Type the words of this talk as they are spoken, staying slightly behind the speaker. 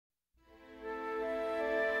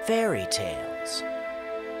Fairy tales.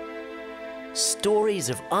 Stories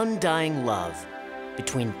of undying love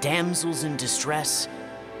between damsels in distress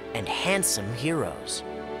and handsome heroes.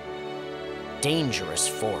 Dangerous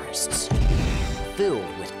forests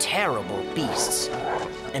filled with terrible beasts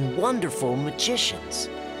and wonderful magicians.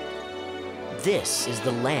 This is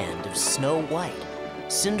the land of Snow White,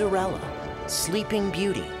 Cinderella, Sleeping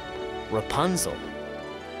Beauty, Rapunzel.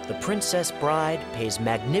 The Princess Bride pays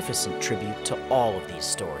magnificent tribute to all of these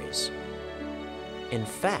stories. In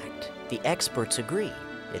fact, the experts agree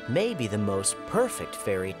it may be the most perfect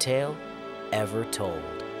fairy tale ever told.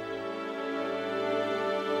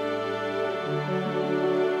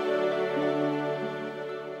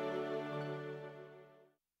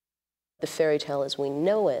 The fairy tale as we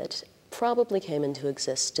know it probably came into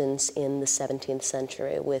existence in the 17th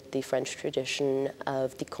century with the French tradition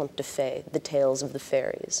of the contes de fées, the tales of the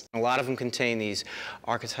fairies. A lot of them contain these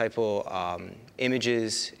archetypal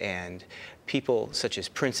images and people such as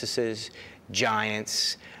princesses,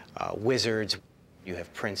 giants, wizards. You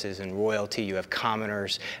have princes and royalty, you have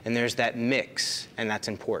commoners, and there's that mix, and that's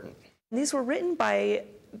important. These were written by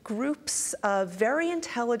groups of very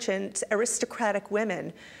intelligent aristocratic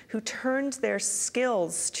women who turned their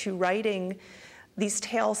skills to writing these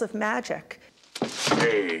tales of magic.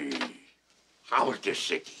 Hey, how's this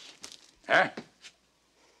sicky? Huh?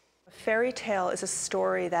 A fairy tale is a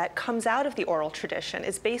story that comes out of the oral tradition,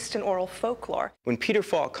 is based in oral folklore. When Peter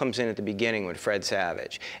Falk comes in at the beginning with Fred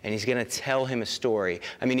Savage, and he's going to tell him a story,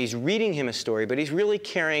 I mean, he's reading him a story, but he's really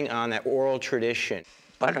carrying on that oral tradition.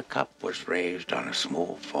 Buttercup was raised on a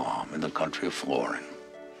small farm in the country of Florin.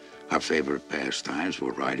 Her favorite pastimes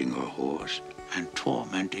were riding her horse and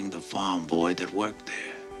tormenting the farm boy that worked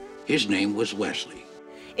there. His name was Wesley.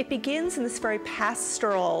 It begins in this very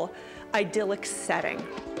pastoral, idyllic setting.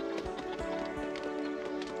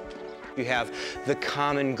 You have the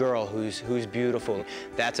common girl who's beautiful.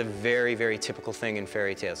 That's a very, very typical thing in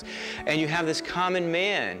fairy tales. And you have this common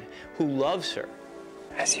man who loves her.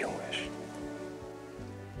 As you wish.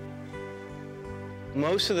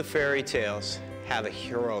 Most of the fairy tales have a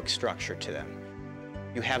heroic structure to them.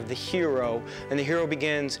 You have the hero, and the hero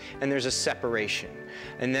begins, and there's a separation.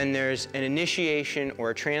 And then there's an initiation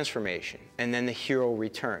or a transformation, and then the hero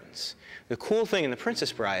returns. The cool thing in The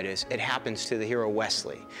Princess Bride is it happens to the hero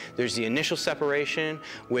Wesley. There's the initial separation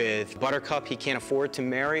with Buttercup. He can't afford to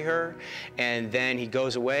marry her, and then he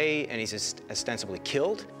goes away, and he's ostensibly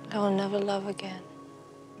killed. I will never love again.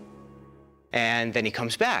 And then he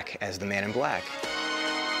comes back as the Man in Black.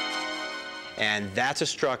 And that's a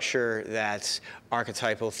structure that's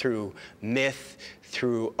archetypal through myth,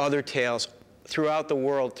 through other tales, throughout the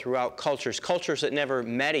world, throughout cultures. Cultures that never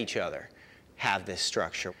met each other have this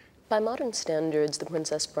structure. By modern standards, The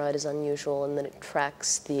Princess Bride is unusual in that it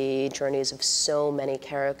tracks the journeys of so many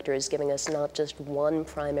characters, giving us not just one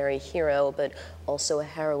primary hero, but also a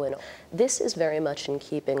heroine. This is very much in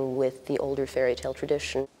keeping with the older fairy tale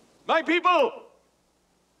tradition. My people,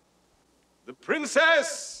 the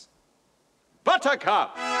Princess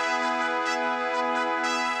Buttercup.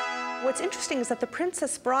 What's interesting is that The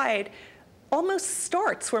Princess Bride almost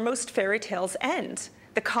starts where most fairy tales end.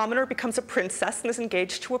 The commoner becomes a princess and is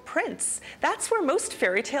engaged to a prince. That's where most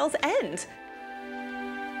fairy tales end.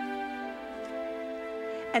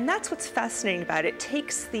 And that's what's fascinating about it. It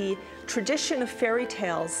takes the tradition of fairy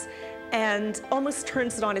tales and almost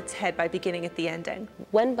turns it on its head by beginning at the ending.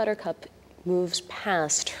 When Buttercup moves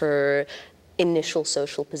past her initial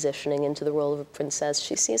social positioning into the role of a princess,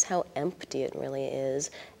 she sees how empty it really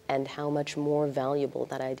is and how much more valuable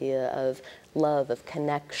that idea of love, of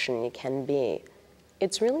connection can be.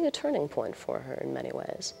 It's really a turning point for her in many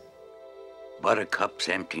ways. Buttercup's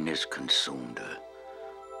emptiness consumed her.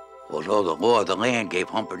 Although the law of the land gave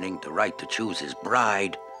Humperdinck the right to choose his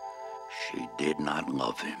bride, she did not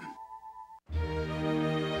love him.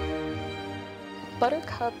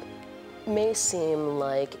 Buttercup may seem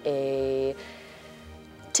like a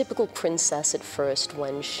typical princess at first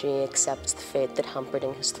when she accepts the fate that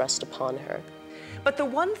Humperdinck has thrust upon her. But the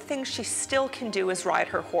one thing she still can do is ride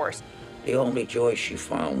her horse. The only joy she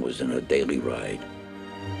found was in her daily ride.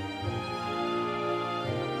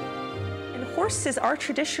 And horses are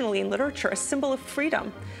traditionally in literature a symbol of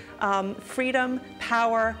freedom. Freedom,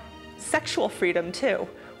 power, sexual freedom too.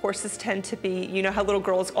 Horses tend to be, you know how little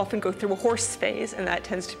girls often go through a horse phase, and that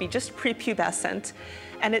tends to be just prepubescent.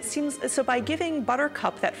 And it seems, so by giving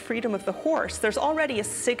Buttercup that freedom of the horse, there's already a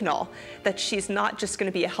signal that she's not just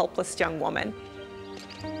going to be a helpless young woman.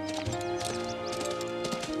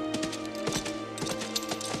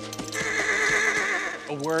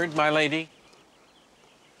 A word, my lady?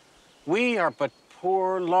 We are but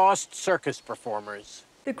poor, lost circus performers.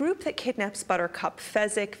 The group that kidnaps Buttercup,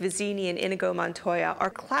 Fezzik, Vizzini, and Inigo Montoya, are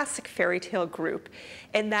a classic fairy tale group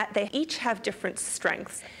in that they each have different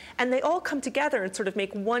strengths, and they all come together and sort of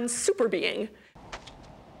make one super being.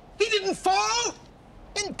 He didn't fall?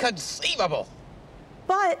 Inconceivable.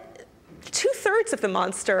 But 2/3 of the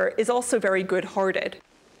monster is also very good-hearted.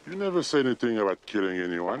 You never say anything about killing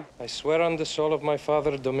anyone. I swear on the soul of my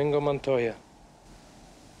father, Domingo Montoya,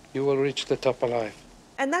 you will reach the top alive.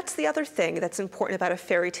 And that's the other thing that's important about a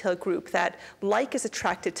fairy tale group, that like is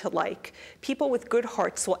attracted to like. People with good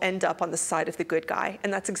hearts will end up on the side of the good guy,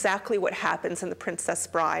 and that's exactly what happens in The Princess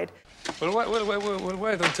Bride. Well,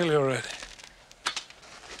 wait until you're ready.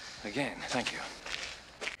 Again, thank you.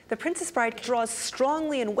 The Princess Bride draws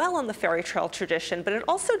strongly and well on the fairy tale tradition, but it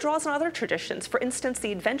also draws on other traditions. For instance,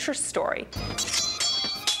 the adventure story.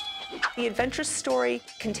 The adventure story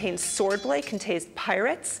contains swordplay, contains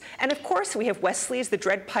pirates, and of course we have Westley as the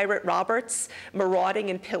dread pirate Roberts, marauding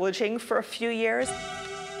and pillaging for a few years.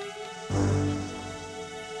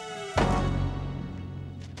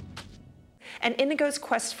 And Inigo's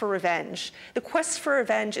quest for revenge. The quest for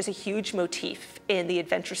revenge is a huge motif in the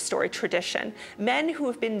adventure story tradition. Men who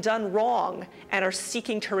have been done wrong and are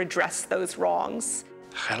seeking to redress those wrongs.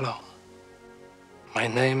 Hello. My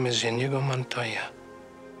name is Inigo Montoya.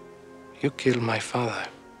 You killed my father.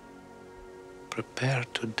 Prepare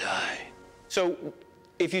to die. So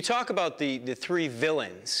if you talk about the three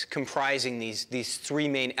villains comprising these three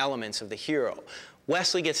main elements of the hero,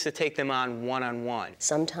 Westley gets to take them on one-on-one.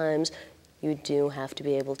 Sometimes you do have to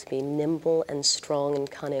be able to be nimble and strong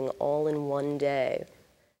and cunning all in one day.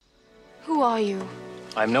 Who are you?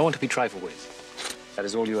 I am no one to be trifled with. That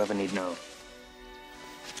is all you ever need know.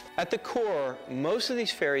 At the core, most of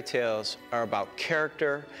these fairy tales are about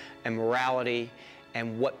character and morality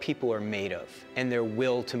and what people are made of and their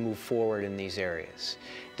will to move forward in these areas.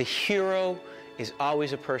 The hero is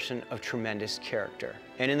always a person of tremendous character.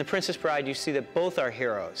 And in The Princess Bride, you see that both our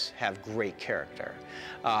heroes have great character.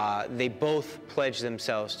 They both pledge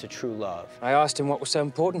themselves to true love. I asked him what was so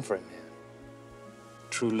important for him.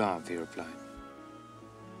 True love, he replied.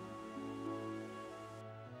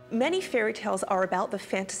 Many fairy tales are about the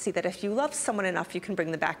fantasy that if you love someone enough, you can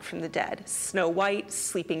bring them back from the dead. Snow White,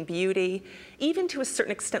 Sleeping Beauty, even to a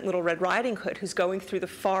certain extent Little Red Riding Hood, who's going through the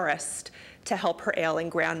forest to help her ailing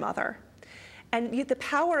grandmother. And the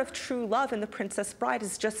power of true love in The Princess Bride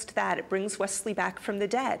is just that. It brings Westley back from the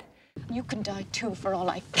dead. You can die too, for all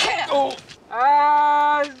I care. Oh,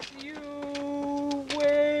 as you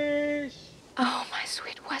wish. Oh, my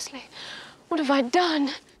sweet Wesley, what have I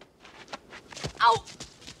done? Ow!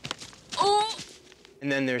 Oh!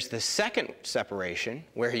 And then there's the second separation,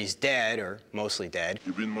 where he's dead, or mostly dead.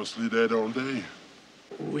 You've been mostly dead all day.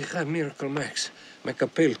 We have Miracle Max. Make a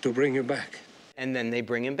pill to bring you back. And then they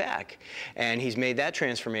bring him back. And he's made that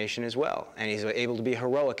transformation as well. And he's able to be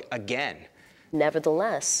heroic again.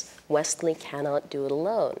 Nevertheless, Westley cannot do it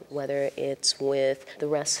alone, whether it's with the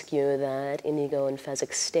rescue that Inigo and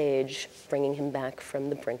Fezzik stage, bringing him back from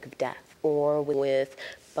the brink of death, or with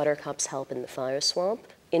Buttercup's help in the fire swamp.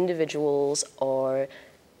 Individuals are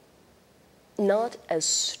not as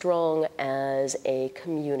strong as a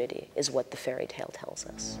community, is what the fairy tale tells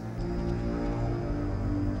us.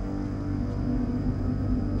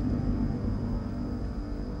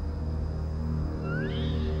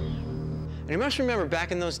 And you must remember,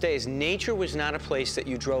 back in those days, nature was not a place that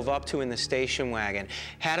you drove up to in the station wagon,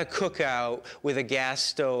 had a cookout with a gas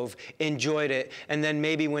stove, enjoyed it, and then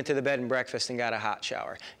maybe went to the bed and breakfast and got a hot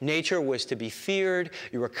shower. Nature was to be feared.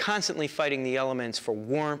 You were constantly fighting the elements for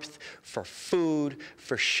warmth, for food,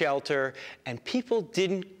 for shelter, and people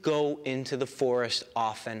didn't go into the forest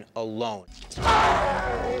often alone.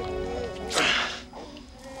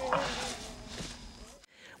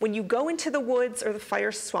 When you go into the woods or the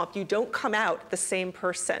fire swamp, you don't come out the same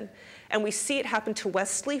person. And we see it happen to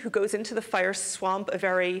Westley, who goes into the fire swamp, a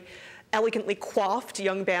very elegantly coiffed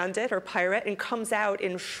young bandit or pirate, and comes out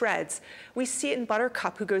in shreds. We see it in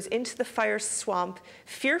Buttercup, who goes into the fire swamp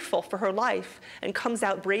fearful for her life and comes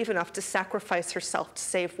out brave enough to sacrifice herself to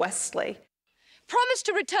save Westley. Promise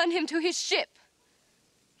to return him to his ship.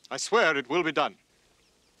 I swear it will be done.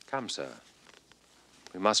 Come, sir.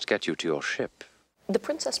 We must get you to your ship. The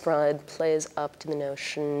Princess Bride plays up to the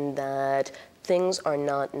notion that things are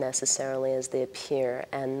not necessarily as they appear,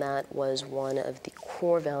 and that was one of the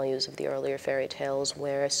core values of the earlier fairy tales,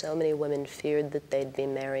 where so many women feared that they'd be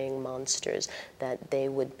marrying monsters, that they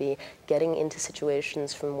would be getting into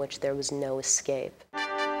situations from which there was no escape.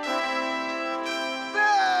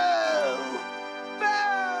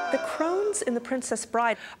 The crone nuns in The Princess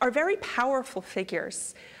Bride are very powerful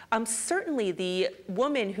figures. Certainly the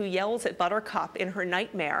woman who yells at Buttercup in her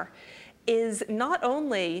nightmare is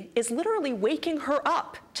literally waking her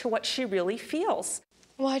up to what she really feels.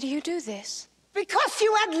 Why do you do this? Because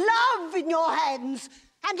you had love in your hands,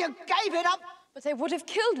 and you gave it up. But they would have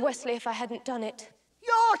killed Wesley if I hadn't done it.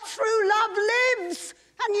 Your true love lives,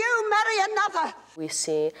 and you marry another. We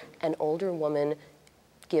see an older woman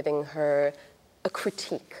giving her a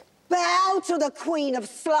critique. Bow to the queen of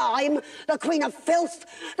slime, the queen of filth,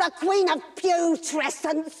 the queen of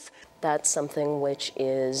putrescence. That's something which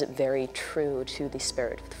is very true to the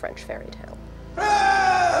spirit of the French fairy tale.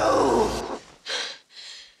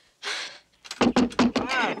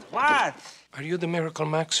 What? Are you the Miracle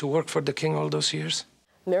Max who worked for the king all those years?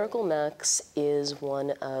 Miracle Max is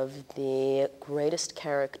one of the greatest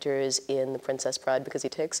characters in The Princess Bride because he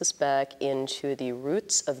takes us back into the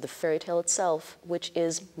roots of the fairy tale itself, which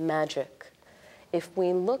is magic. If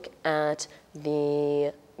we look at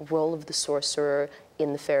the role of the sorcerer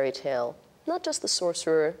in the fairy tale, not just the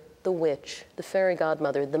sorcerer, the witch, the fairy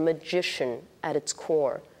godmother, the magician at its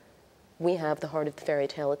core, we have the heart of the fairy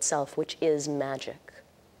tale itself, which is magic.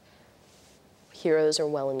 Heroes are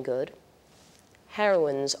well and good.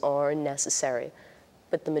 Heroines are necessary,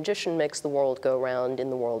 but the magician makes the world go round in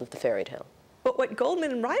the world of the fairy tale. But what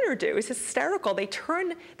Goldman and Reiner do is hysterical. They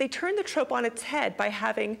turn the trope on its head by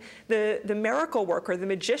having the miracle worker, the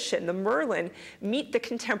magician, the Merlin, meet the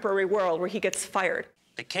contemporary world where he gets fired.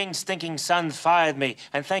 The king's stinking son fired me,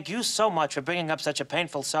 and thank you so much for bringing up such a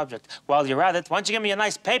painful subject. While you're at it, why don't you give me a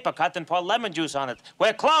nice paper cut and pour lemon juice on it?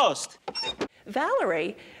 We're closed!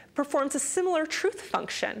 Valerie performs a similar truth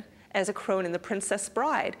function as a crone in The Princess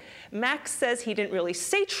Bride. Max says he didn't really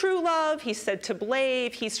say true love, he said to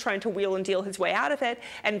Blave, he's trying to wheel and deal his way out of it,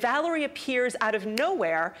 and Valerie appears out of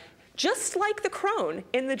nowhere, just like the crone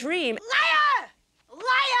in the dream. Liar!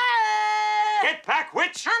 Liar! Get back,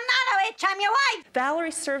 witch! I'm not a witch, I'm your wife!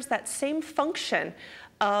 Valerie serves that same function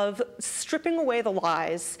of stripping away the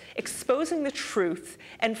lies, exposing the truth,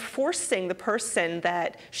 and forcing the person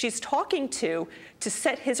that she's talking to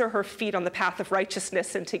set his or her feet on the path of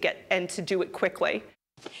righteousness and to do it quickly.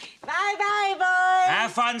 Bye-bye, boys!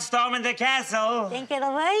 Have fun storming the castle! Think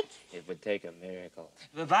it'll work? It would take a miracle.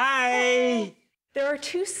 Bye-bye! There are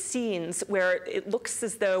two scenes where it looks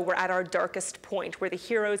as though we're at our darkest point, where the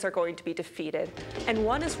heroes are going to be defeated. And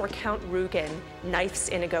one is where Count Rugen knifes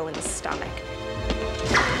Inigo in the stomach.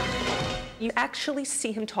 You actually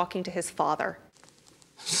see him talking to his father.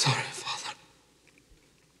 Sorry, Father.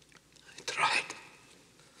 I tried.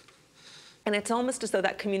 And it's almost as though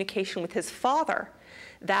that communication with his father,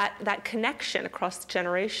 that connection across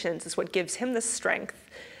generations is what gives him the strength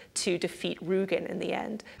to defeat Rugen in the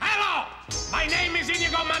end. Hello! My name is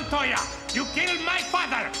Inigo Montoya. You killed my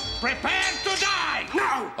father. Prepare to die!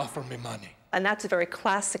 Now! Offer me money. And that's a very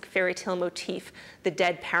classic fairy tale motif, the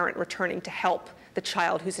dead parent returning to help the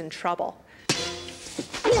child who's in trouble.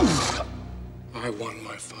 I want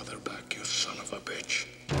my father back, you son of a bitch.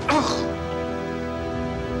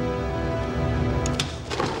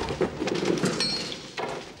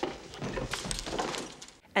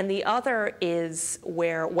 And the other is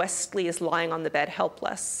where Wesley is lying on the bed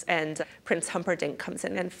helpless, and Prince Humperdinck comes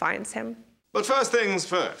in and finds him. But first things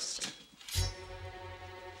first.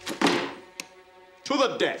 To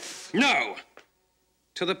the death. No!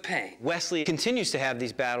 To the pain. Wesley continues to have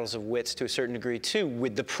these battles of wits to a certain degree, too,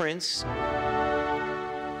 with the prince.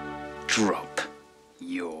 Drop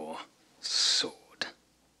your sword.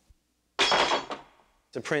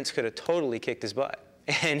 The prince could have totally kicked his butt,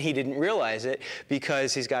 and he didn't realize it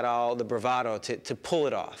because he's got all the bravado to pull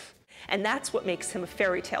it off. And that's what makes him a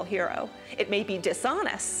fairy tale hero. It may be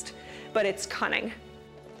dishonest, but it's cunning.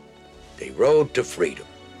 They rode to freedom.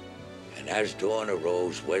 And as dawn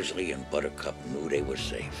arose, Wesley and Buttercup knew they were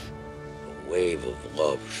safe. A wave of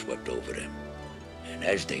love swept over them. And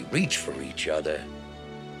as they reached for each other...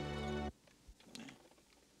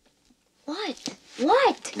 What?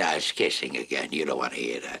 What? Now it's kissing again. You don't want to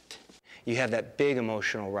hear that. You have that big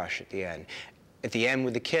emotional rush at the end. At the end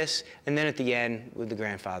with the kiss, and then at the end with the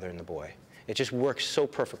grandfather and the boy. It just works so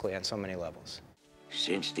perfectly on so many levels.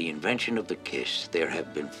 Since the invention of the kiss, there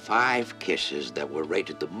have been 5 kisses that were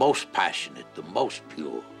rated the most passionate, the most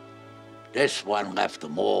pure. This one left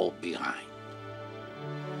them all behind.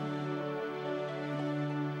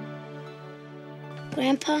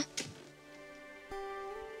 Grandpa,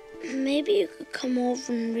 maybe you could come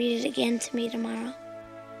over and read it again to me tomorrow.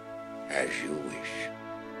 As you wish.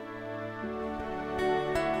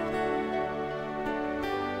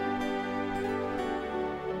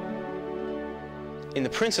 In The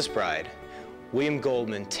Princess Bride, William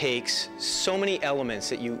Goldman takes so many elements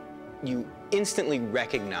that you instantly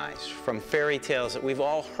recognize from fairy tales that we've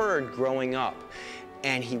all heard growing up,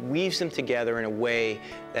 and he weaves them together in a way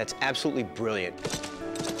that's absolutely brilliant.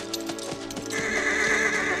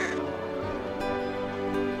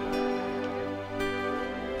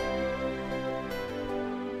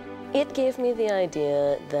 It gave me the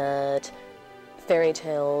idea that fairy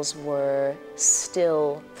tales were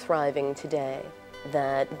still thriving today,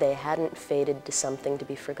 that they hadn't faded to something to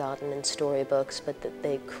be forgotten in storybooks, but that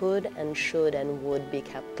they could and should and would be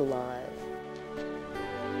kept alive.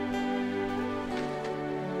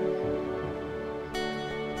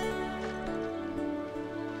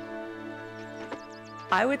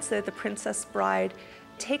 I would say The Princess Bride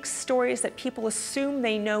takes stories that people assume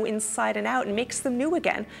they know inside and out and makes them new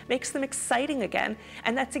again, makes them exciting again,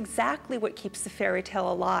 and that's exactly what keeps the fairy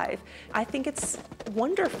tale alive. I think it's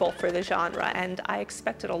wonderful for the genre, and I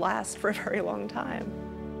expect it'll last for a very long time.